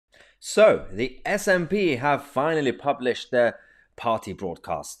So, the SNP have finally published their party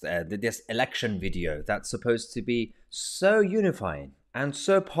broadcast, this election video that's supposed to be so unifying and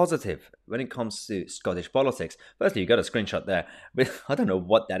so positive when it comes to Scottish politics. Firstly, you got a screenshot there with, I don't know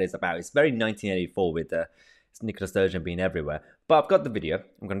what that is about. It's very 1984 with Nicola Sturgeon being everywhere. But I've got the video.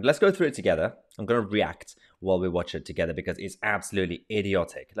 Let's go through it together. I'm going to react while we watch it together because it's absolutely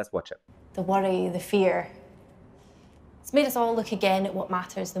idiotic. Let's watch it. The worry, the fear. It's made us all look again at what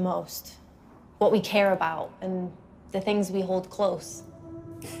matters the most, what we care about, and the things we hold close.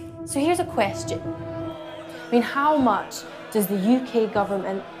 So here's a question. I mean, how much does the UK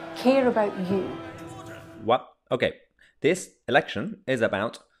government care about you? What? Okay, this election is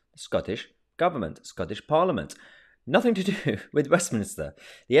about the Scottish government, Scottish Parliament. Nothing to do with Westminster.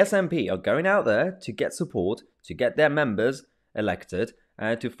 The SNP are going out there to get support, to get their members elected,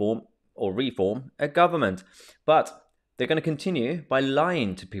 and to form or reform a government. But they're going to continue by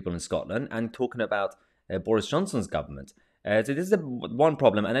lying to people in Scotland and talking about Boris Johnson's government. So this is the one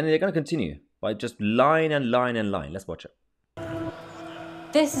problem, and then they're going to continue by just lying and lying and lying. Let's watch it.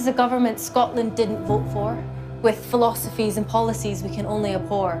 This is a government Scotland didn't vote for, with philosophies and policies we can only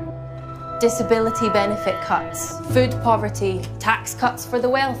abhor. Disability benefit cuts, food poverty, tax cuts for the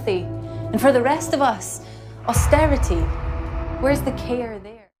wealthy, and for the rest of us, austerity. Where's the care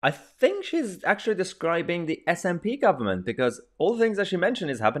there? I think she's actually describing the SNP government because all the things that she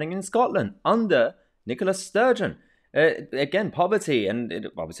mentioned is happening in Scotland under Nicola Sturgeon. Again, poverty and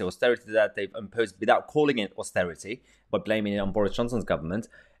obviously austerity that they've imposed without calling it austerity, but blaming it on Boris Johnson's government.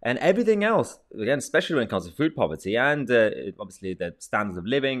 And everything else, again, especially when it comes to food poverty and obviously the standards of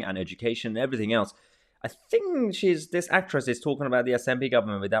living and education and everything else. I think this actress is talking about the SNP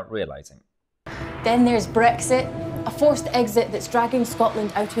government without realising. Then there's Brexit, a forced exit that's dragging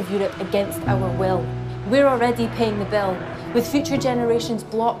Scotland out of Europe against our will. We're already paying the bill, with future generations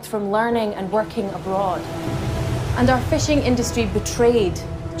blocked from learning and working abroad. And our fishing industry betrayed,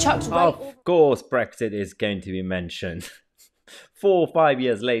 chucked right over... Of course Brexit is going to be mentioned. 4 or 5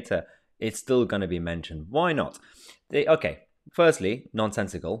 years later, it's still going to be mentioned. Why not? Okay, firstly,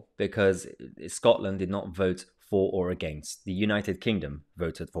 nonsensical, because Scotland did not vote for or against. The United Kingdom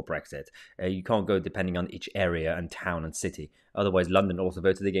voted for Brexit. You can't go depending on each area and town and city. Otherwise, London also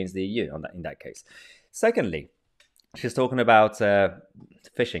voted against the EU in that case. Secondly, she's talking about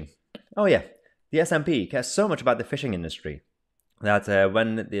fishing. Oh yeah, the SNP cares so much about the fishing industry that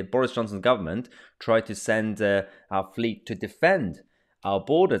when the Boris Johnson government tried to send our fleet to defend our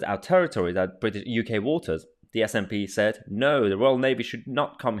borders, our territories, our British UK waters, the SNP said, no, the Royal Navy should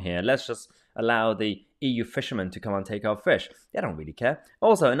not come here. Let's just allow the EU fishermen to come and take our fish. They don't really care.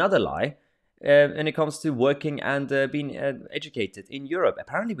 Also, another lie when it comes to working and being educated in Europe.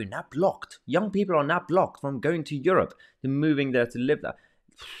 Apparently, we're now blocked. Young people are now blocked from going to Europe, to moving there to live there.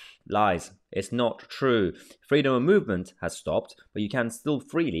 Lies. It's not true. Freedom of movement has stopped, but you can still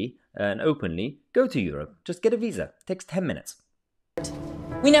freely and openly go to Europe. Just get a visa. It takes 10 minutes.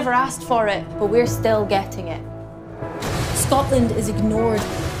 We never asked for it, but we're still getting it. Scotland is ignored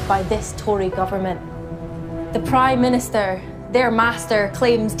by this Tory government. The Prime Minister, their master,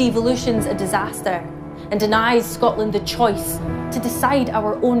 claims devolution's a disaster and denies Scotland the choice to decide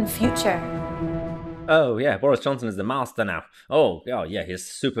our own future. Oh yeah, Boris Johnson is the master now. Oh yeah, he's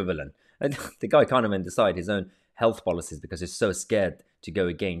a supervillain. The guy can't even decide his own health policies because he's so scared to go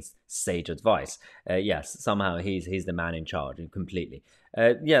against sage advice. Yes, somehow he's the man in charge completely.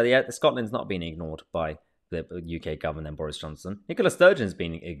 Scotland's not being ignored by the UK government and Boris Johnson. Nicola Sturgeon's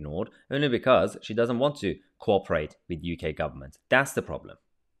being ignored only because she doesn't want to cooperate with UK government. That's the problem.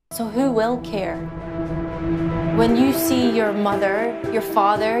 So who will care? When you see your mother, your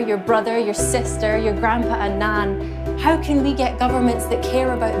father, your brother, your sister, your grandpa and nan, how can we get governments that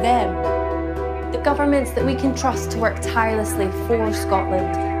care about them? The governments that we can trust to work tirelessly for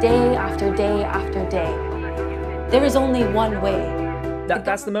Scotland, day after day after day. There is only one way.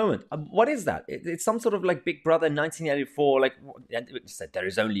 That's the moment. What is that? It's some sort of like Big Brother 1984. Like it said, there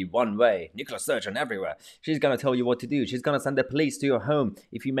is only one way. Nicola Sturgeon everywhere. She's gonna tell you what to do. She's gonna send the police to your home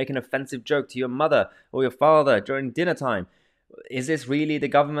if you make an offensive joke to your mother or your father during dinner time. Is this really the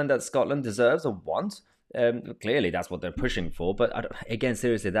government that Scotland deserves or wants? Clearly, that's what they're pushing for. But again,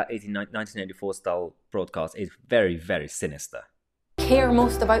 seriously, that 1984 style broadcast is very, very sinister. Care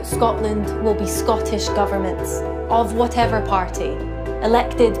most about Scotland will be Scottish governments of whatever party,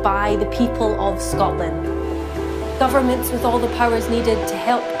 elected by the people of Scotland. Governments with all the powers needed to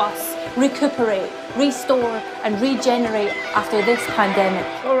help us recuperate, restore and regenerate after this pandemic.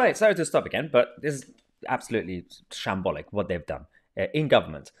 All right, sorry to stop again, but this is absolutely shambolic what they've done in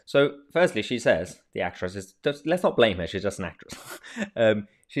government. So firstly, she says, the actress is just, let's not blame her, she's just an actress.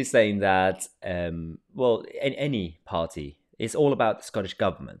 she's saying that, well, in any party, it's all about the Scottish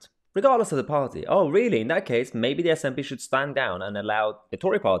government, regardless of the party. Oh, really? In that case, maybe the SNP should stand down and allow the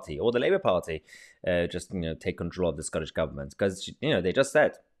Tory party or the Labour Party just, take control of the Scottish government. Because, they just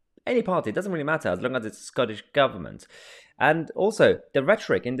said, any party, it doesn't really matter as long as it's Scottish government. And also, the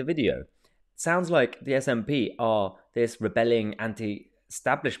rhetoric in the video sounds like the SNP are this rebelling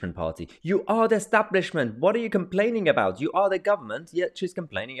anti-establishment party. You are the establishment. What are you complaining about? You are the government, yet she's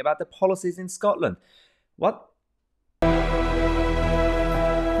complaining about the policies in Scotland. What?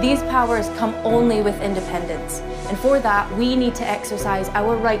 These powers come only with independence, and for that we need to exercise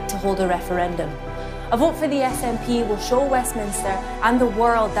our right to hold a referendum. A vote for the SNP will show Westminster and the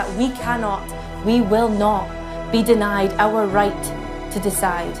world that we will not be denied our right to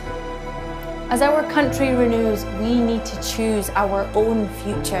decide. As our country renews, we need to choose our own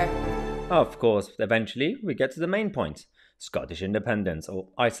future. Of course, eventually we get to the main point, Scottish independence or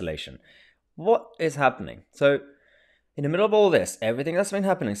isolation. What is happening? So, in the middle of all this, everything that's been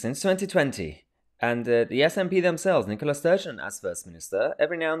happening since 2020, and the SNP themselves, Nicola Sturgeon as First Minister,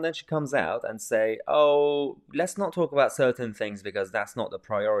 every now and then she comes out and say, oh, let's not talk about certain things because that's not the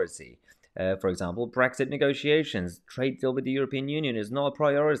priority. For example, Brexit negotiations, trade deal with the European Union is not a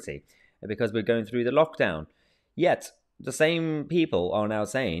priority because we're going through the lockdown. Yet, the same people are now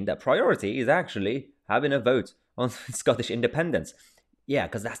saying that priority is actually having a vote on Scottish independence. Yeah,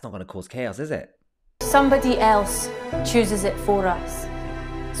 because that's not going to cause chaos, is it? Somebody else chooses it for us.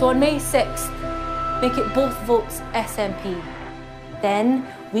 So on May 6th, make it both votes SNP. Then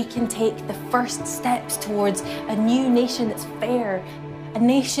we can take the first steps towards a new nation that's fair, a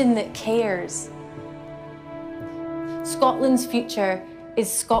nation that cares. Scotland's future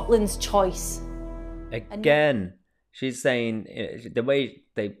is Scotland's choice. Again, she's saying, the way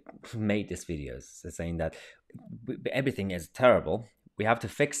they made this video, they're saying that everything is terrible. We have to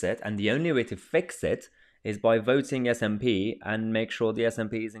fix it, and the only way to fix it is by voting SNP and make sure the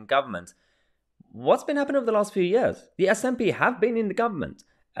SNP is in government. What's been happening over the last few years? The SNP have been in the government,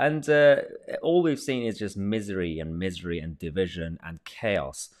 and all we've seen is just misery and division and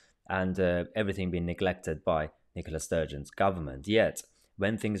chaos, and everything being neglected by Nicola Sturgeon's government. Yet,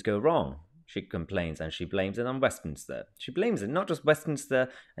 when things go wrong, she complains and she blames it on Westminster. She blames it not just Westminster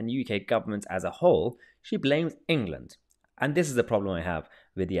and UK government as a whole, she blames England. And this is the problem I have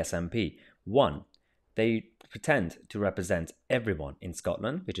with the SNP. One, they pretend to represent everyone in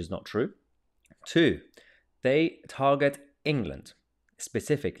Scotland, which is not true. Two, they target England,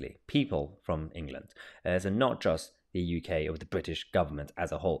 specifically people from England, so not just the UK or the British government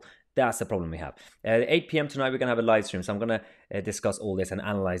as a whole. That's the problem we have. At 8 p.m. tonight, we're going to have a live stream, so I'm going to discuss all this and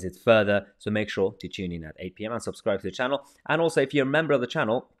analyze it further. So make sure to tune in at 8 p.m. and subscribe to the channel. And also, if you're a member of the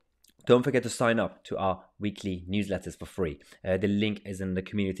channel, don't forget to sign up to our weekly newsletters for free. The link is in the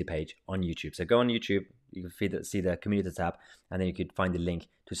community page on YouTube. So go on YouTube, you can see the community tab, and then you could find the link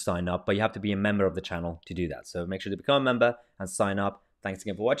to sign up. But you have to be a member of the channel to do that. So make sure to become a member and sign up. Thanks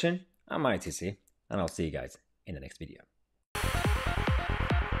again for watching. I'm Tousi, and I'll see you guys in the next video.